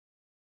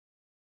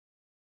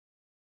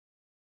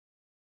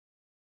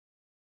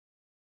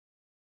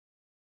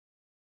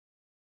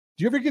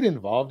Do you ever get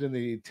involved in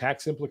the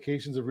tax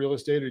implications of real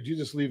estate, or do you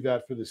just leave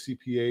that for the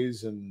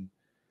CPAs and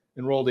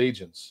enrolled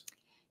agents?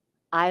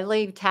 I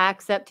leave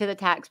tax up to the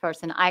tax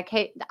person. I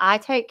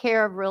take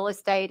care of real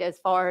estate as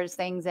far as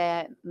things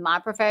that my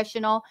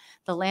professional,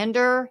 the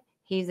lender,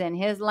 he's in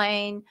his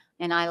lane,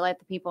 and I let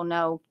the people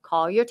know,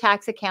 call your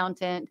tax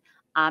accountant.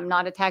 I'm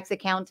not a tax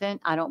accountant.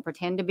 I don't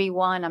pretend to be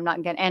one.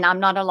 And I'm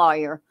not a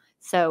lawyer.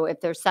 So if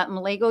there's something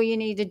legal you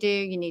need to do,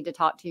 you need to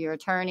talk to your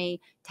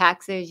attorney.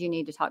 Taxes, you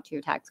need to talk to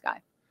your tax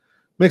guy.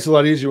 Makes it a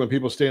lot easier when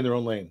people stay in their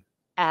own lane.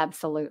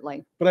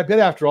 Absolutely. But I bet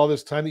after all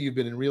this time that you've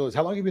been in real estate,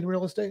 how long have you been in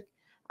real estate?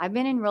 I've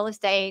been in real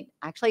estate.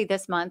 Actually,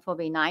 this month will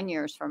be 9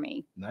 years for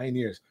me. 9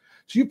 years.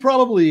 So you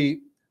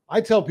probably,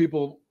 I tell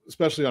people,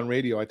 especially on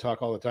radio, I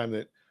talk all the time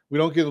that we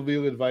don't give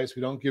legal advice.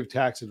 We don't give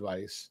tax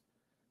advice.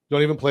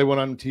 Don't even play one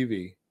on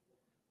TV.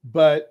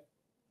 But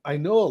I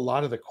know a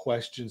lot of the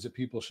questions that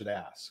people should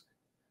ask.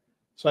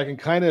 So I can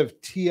kind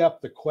of tee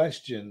up the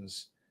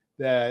questions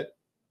that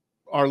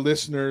our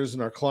listeners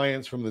and our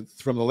clients from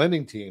the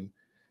lending team,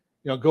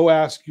 go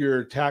ask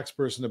your tax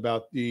person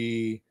about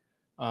the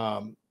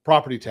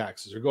property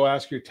taxes, or go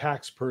ask your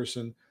tax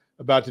person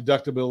about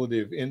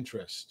deductibility of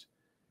interest.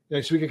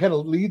 So we can kind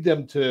of lead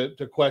them to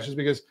questions,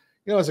 because,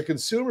 as a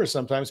consumer,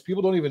 sometimes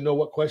people don't even know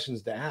what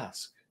questions to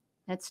ask.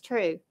 That's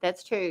true.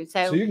 That's true.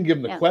 So you can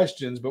give them the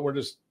questions, but we're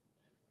just,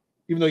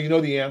 even though you know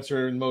the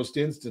answer in most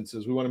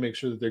instances, we want to make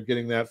sure that they're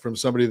getting that from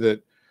somebody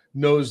that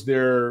knows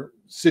their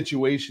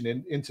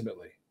situation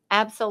intimately.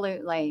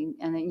 Absolutely.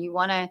 And then you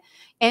want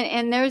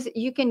to,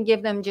 you can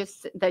give them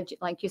just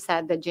like you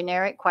said, the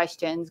generic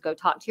questions. Go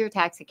talk to your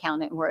tax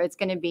accountant, where it's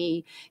going to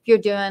be, if you're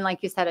doing,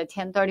 like you said, a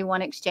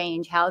 1031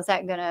 exchange, how is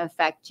that going to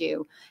affect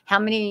you? How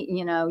many,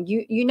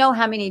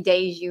 how many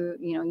days you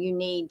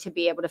need to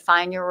be able to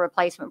find your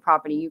replacement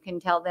property. You can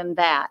tell them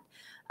that.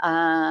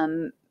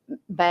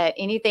 But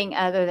anything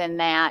other than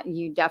that,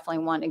 you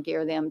definitely want to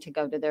gear them to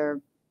go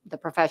to the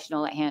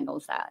professional that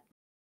handles that.